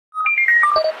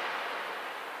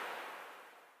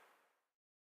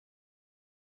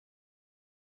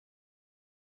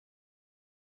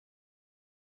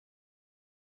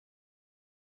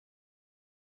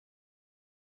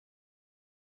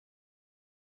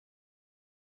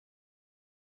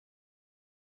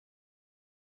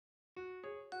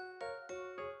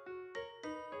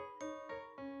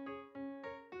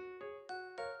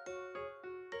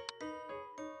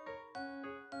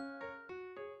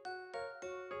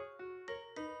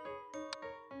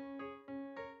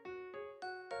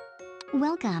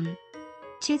Welcome.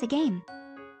 Choose a game.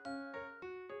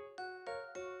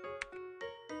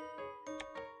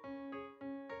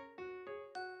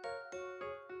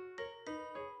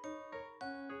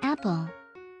 Apple.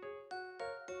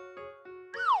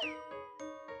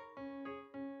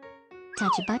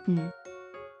 Touch a button.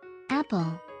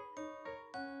 Apple.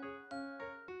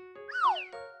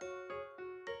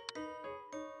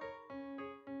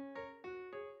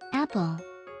 Apple.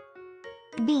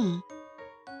 B.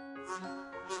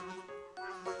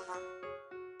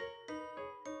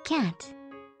 Cat.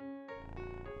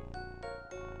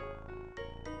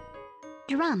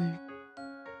 Drum.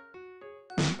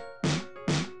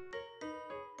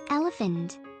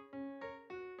 Elephant.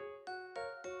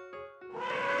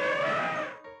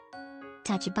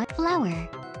 Touch a but flower.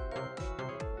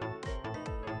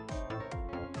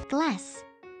 Glass.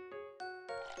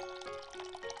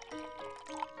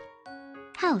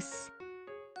 House.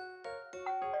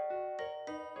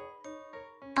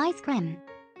 Ice cream.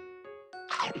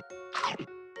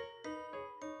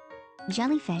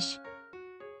 Jellyfish.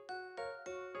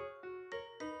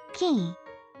 Key.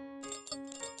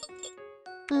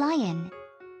 Lion.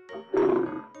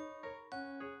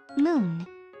 Moon.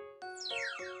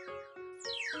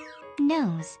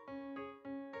 Nose.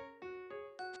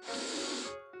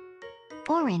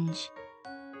 Orange.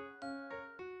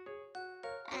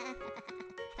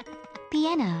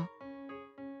 Piano.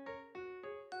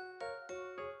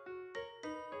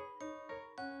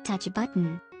 Touch a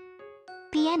button.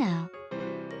 Piano.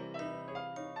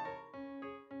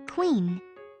 Queen.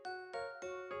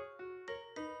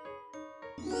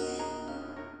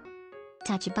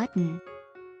 Touch a button.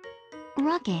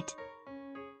 Rocket.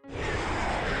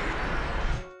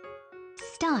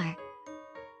 Star.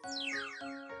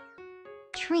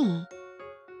 Tree.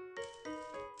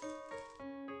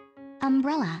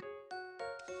 Umbrella.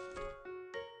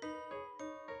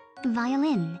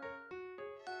 Violin.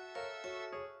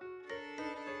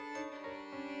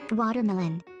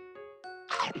 Watermelon.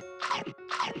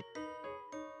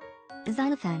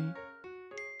 Xylophone.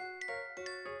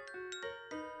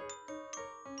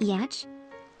 Yacht.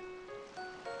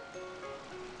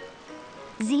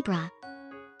 Zebra.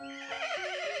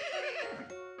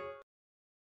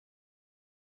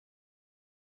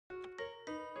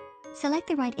 Select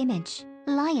the right image.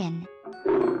 Lion.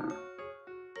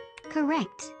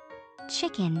 Correct.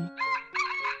 Chicken.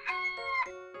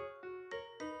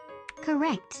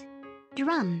 Correct.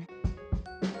 Drum.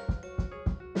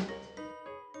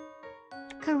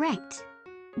 Correct.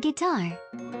 Guitar.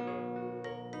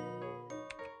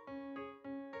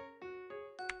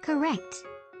 Correct.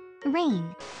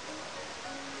 Rain.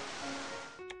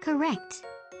 Correct.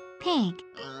 Pig.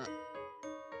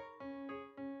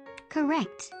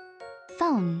 Correct.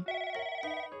 Phone.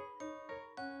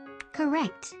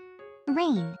 Correct.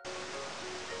 Rain.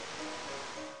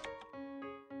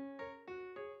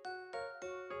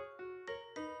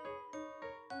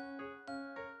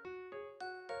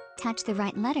 Touch the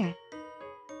right letter.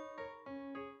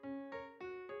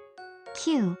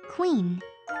 Q. Queen.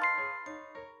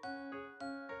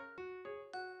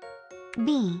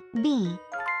 B. Bee.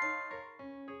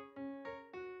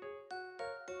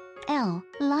 L.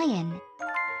 Lion.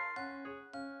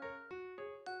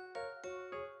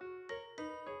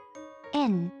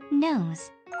 N.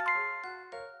 Nose.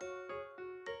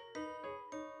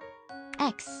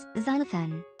 X.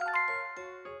 Xylophone.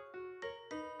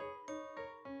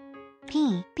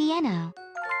 P. Piano.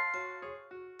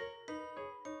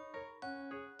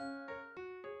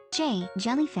 J.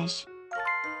 Jellyfish.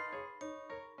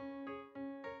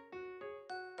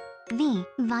 V.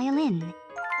 Violin.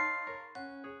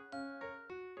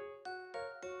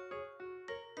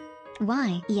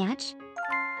 Y. Yacht.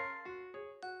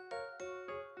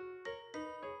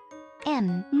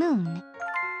 M. Moon.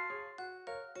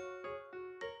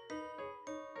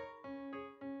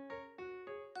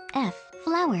 F.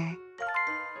 Flower.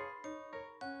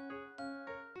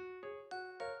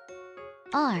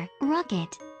 R.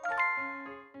 Rocket.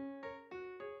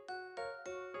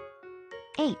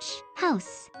 H.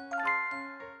 House.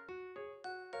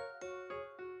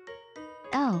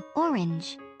 O.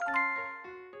 Orange.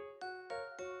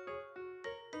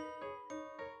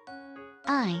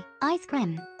 I. Ice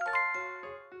cream.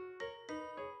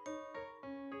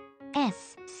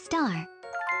 S. Star.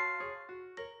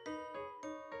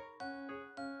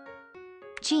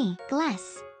 G.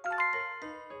 Glass.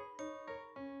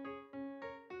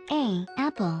 A.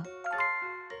 Apple.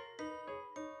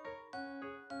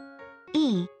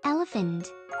 E. Elephant.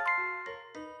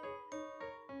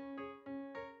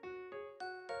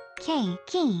 K.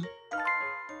 Key.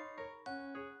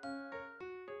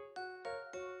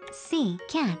 C.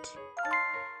 Cat.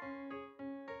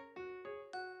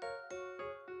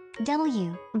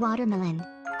 W. Watermelon.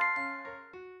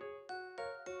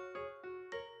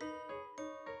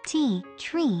 T.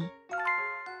 Tree.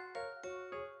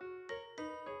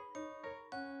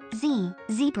 Z.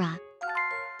 Zebra.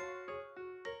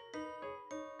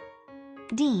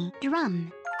 D.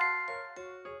 Drum.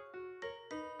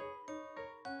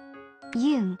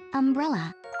 U.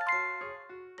 Umbrella.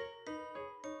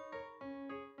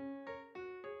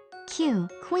 Q.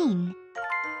 Queen.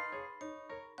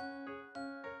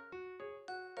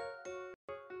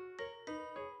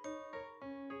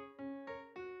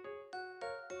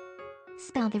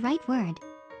 Spell the right word.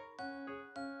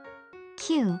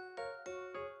 Q.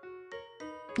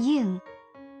 U.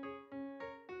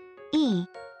 E.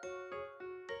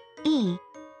 E.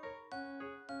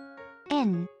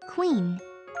 N. Queen.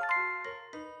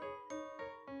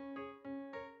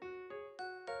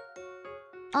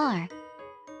 R.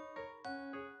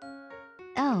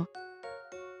 O.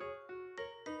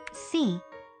 C.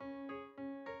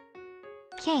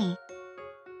 K.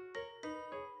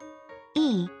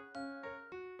 E.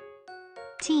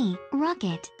 T.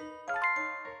 Rocket.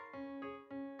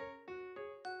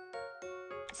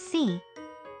 C.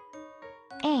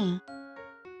 A.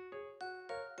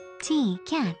 T.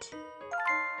 Cat.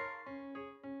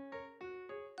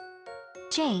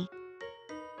 J.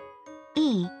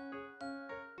 E.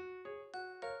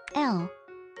 L.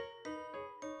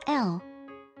 L.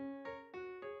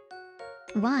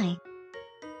 Y.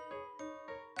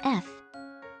 F.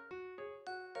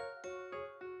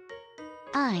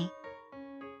 I.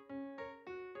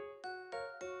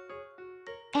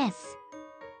 S.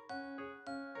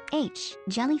 H.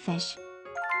 Jellyfish.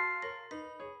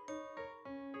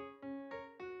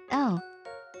 O.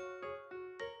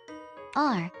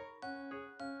 R.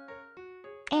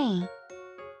 A.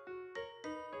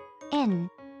 N.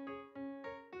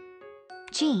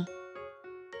 G.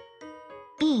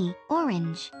 E.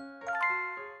 Orange.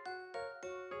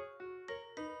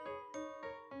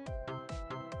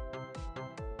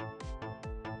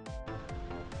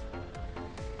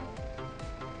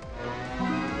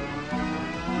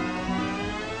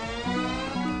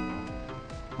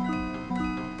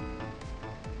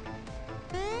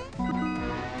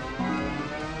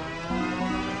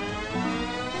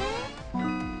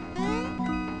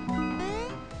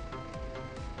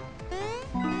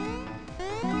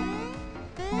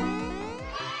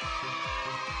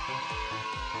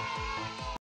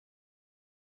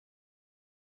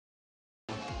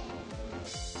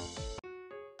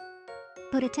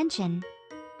 Put attention.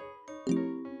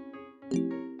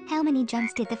 How many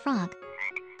jumps did the frog?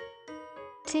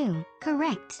 2.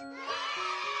 Correct.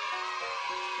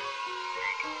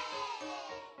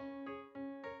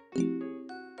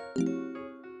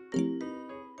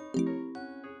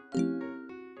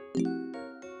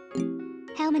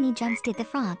 How many jumps did the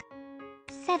frog?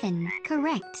 7.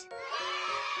 Correct.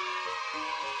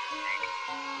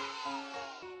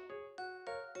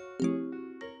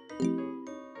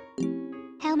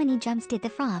 How many jumps did the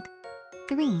frog?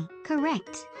 3.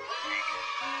 Correct.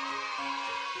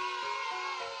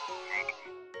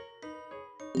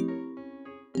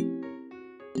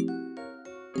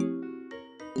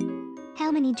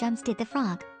 How many jumps did the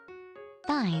frog?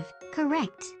 5.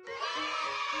 Correct.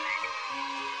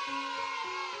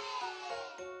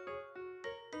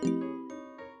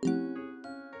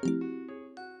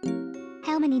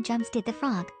 How many jumps did the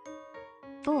frog?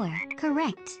 4.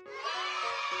 Correct.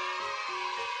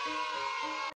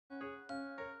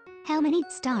 How many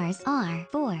stars are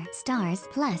 4 stars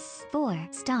plus 4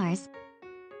 stars?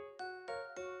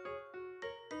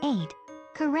 8.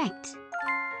 Correct.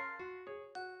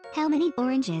 How many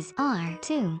oranges are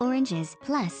 2 oranges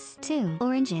plus 2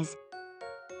 oranges?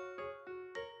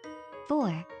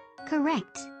 4.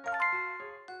 Correct.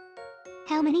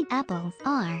 How many apples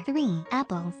are 3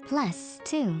 apples plus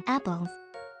 2 apples?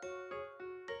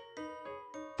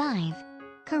 5.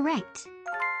 Correct.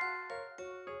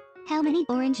 How many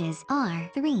oranges are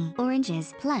 3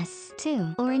 oranges plus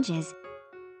 2 oranges?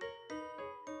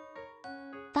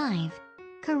 5.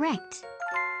 Correct.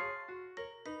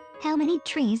 How many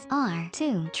trees are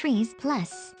 2 trees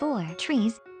plus 4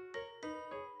 trees?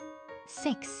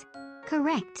 6.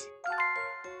 Correct.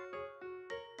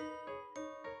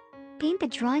 Paint the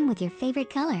drawing with your favorite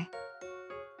color.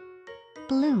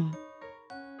 Blue.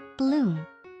 Blue.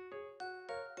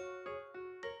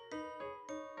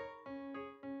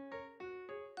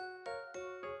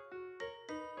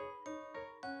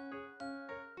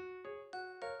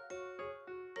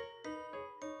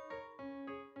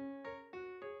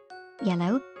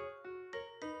 Yellow.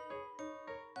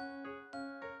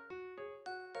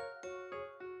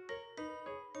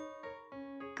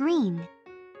 Green.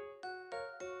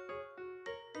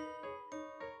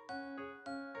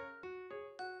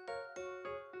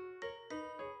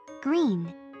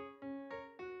 Green.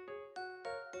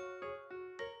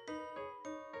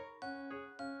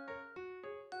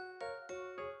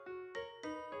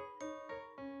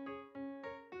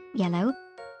 Yellow.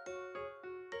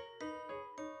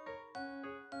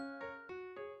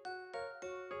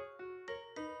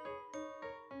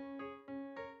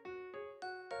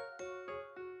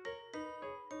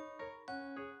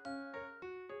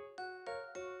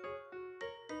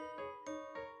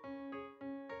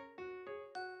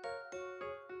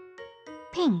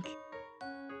 Pink.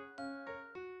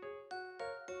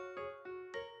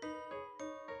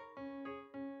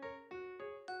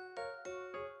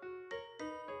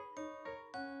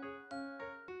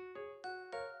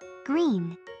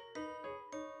 Green.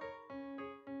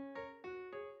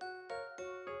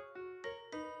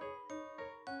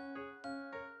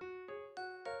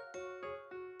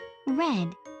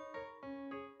 Red.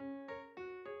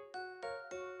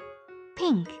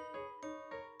 Pink.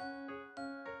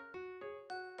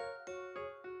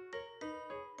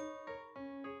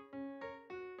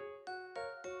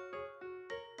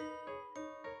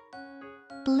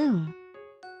 Blue.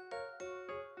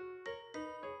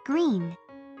 Green.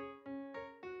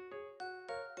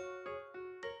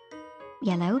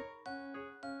 Yellow.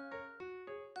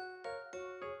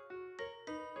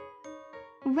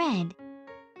 Red.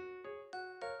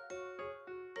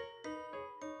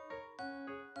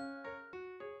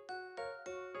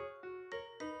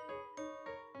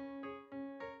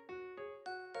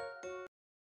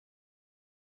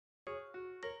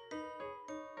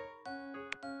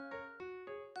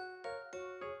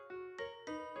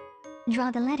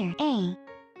 Draw the letter A.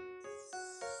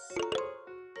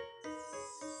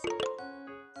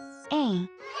 A.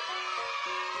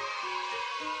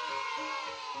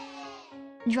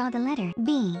 Draw the letter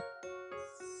B.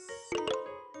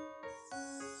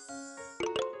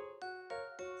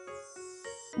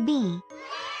 B.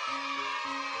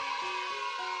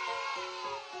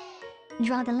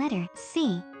 Draw the letter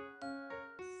C.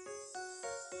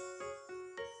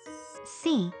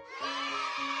 C.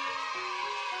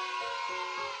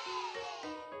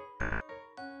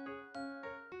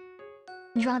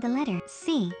 Draw the letter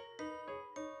C.